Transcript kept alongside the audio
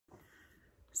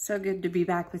So good to be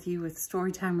back with you with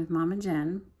Story Time with Mama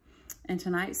Jen. And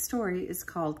tonight's story is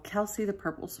called Kelsey the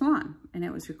Purple Swan, and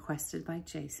it was requested by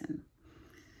Jason.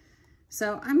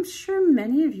 So I'm sure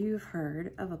many of you have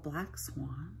heard of a black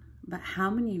swan, but how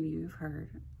many of you have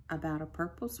heard about a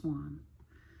purple swan?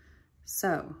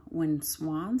 So when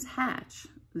swans hatch,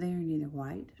 they are neither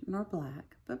white nor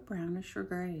black, but brownish or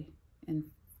gray in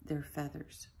their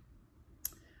feathers.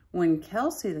 When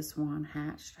Kelsey the swan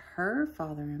hatched, her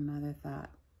father and mother thought,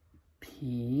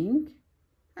 pink?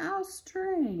 How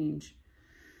strange.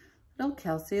 Little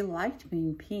Kelsey liked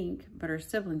being pink, but her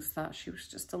siblings thought she was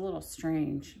just a little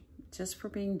strange, just for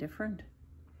being different.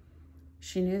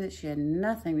 She knew that she had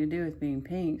nothing to do with being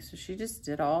pink, so she just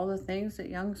did all the things that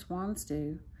young swans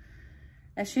do.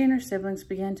 As she and her siblings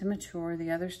began to mature, the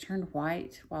others turned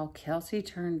white, while Kelsey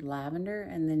turned lavender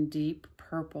and then deep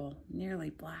purple,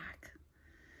 nearly black,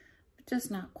 but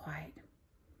just not quite.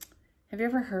 Have you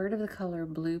ever heard of the color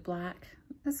blue-black?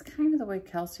 That's kind of the way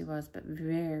Kelsey was, but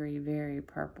very, very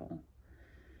purple.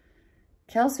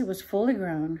 Kelsey was fully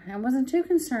grown and wasn't too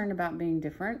concerned about being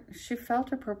different. She felt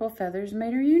her purple feathers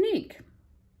made her unique,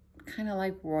 kind of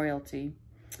like royalty.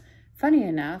 Funny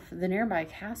enough, the nearby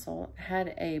castle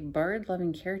had a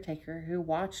bird-loving caretaker who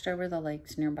watched over the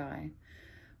lakes nearby.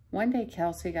 One day,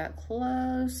 Kelsey got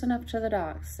close enough to the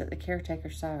docks that the caretaker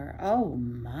saw her. Oh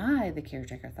my, the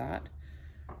caretaker thought.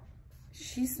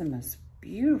 She's the most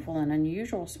beautiful and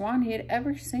unusual swan he had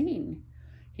ever seen.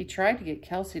 He tried to get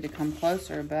Kelsey to come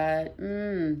closer, but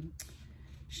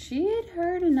she had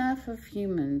heard enough of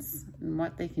humans and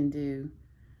what they can do.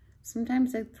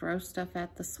 Sometimes they'd throw stuff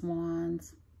at the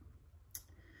swans.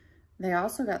 They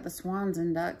also got the swans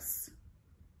and ducks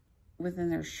within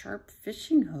their sharp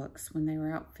fishing hooks when they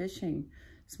were out fishing.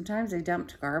 Sometimes they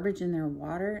dumped garbage in their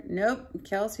water. Nope,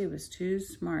 Kelsey was too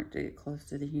smart to get close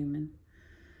to the human.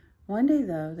 One day,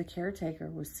 though, the caretaker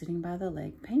was sitting by the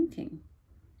lake painting.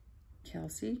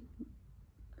 Kelsey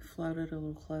floated a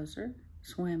little closer,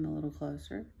 swam a little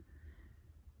closer,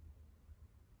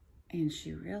 and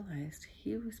she realized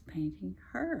he was painting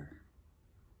her.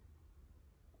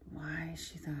 Why,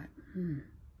 she thought,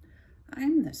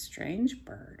 I'm the strange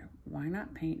bird. Why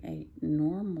not paint a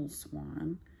normal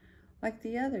swan like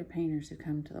the other painters who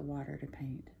come to the water to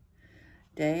paint?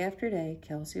 Day after day,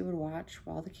 Kelsey would watch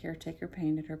while the caretaker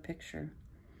painted her picture.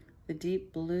 The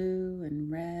deep blue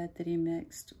and red that he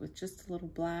mixed with just a little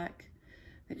black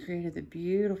that created the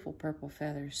beautiful purple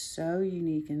feathers, so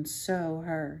unique and so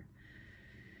her.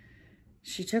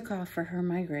 She took off for her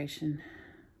migration.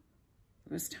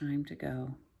 It was time to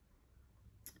go.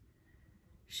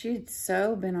 She had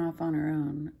so been off on her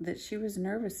own that she was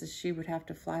nervous as she would have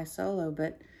to fly solo,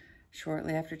 but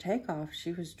shortly after takeoff,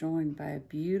 she was joined by a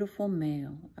beautiful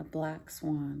male, a black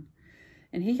swan.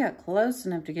 And he got close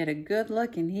enough to get a good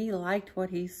look, and he liked what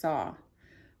he saw.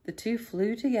 The two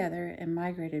flew together and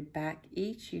migrated back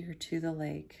each year to the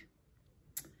lake.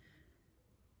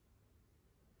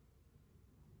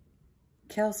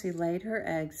 Kelsey laid her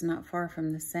eggs not far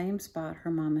from the same spot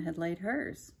her mama had laid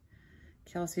hers.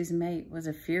 Kelsey's mate was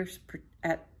as fierce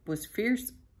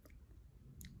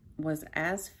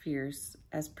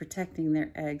as protecting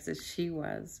their eggs as she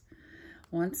was.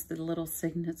 Once the little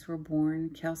cygnets were born,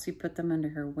 Kelsey put them under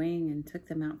her wing and took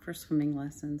them out for swimming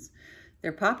lessons.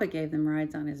 Their papa gave them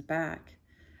rides on his back.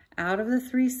 Out of the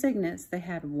 3 cygnets, they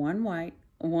had 1 white,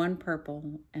 1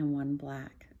 purple, and 1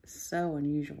 black. So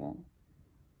unusual.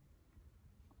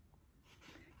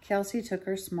 Kelsey took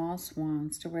her small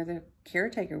swans to where the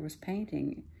caretaker was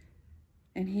painting,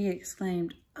 and he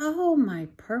exclaimed, "Oh, my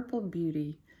purple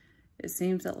beauty. It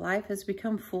seems that life has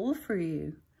become full for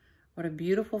you. What a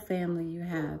beautiful family you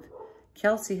have."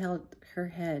 Kelsey held her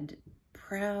head,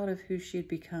 proud of who she had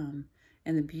become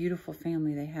and the beautiful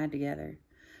family they had together.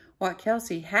 What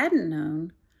Kelsey hadn't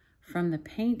known from the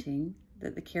painting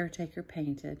that the caretaker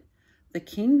painted, the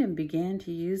kingdom began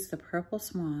to use the purple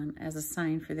swan as a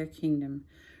sign for their kingdom,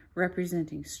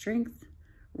 representing strength,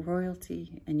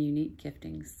 royalty, and unique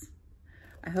giftings.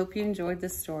 I hope you enjoyed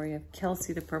this story of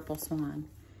Kelsey the Purple Swan.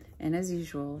 And as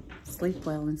usual, sleep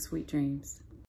well and sweet dreams.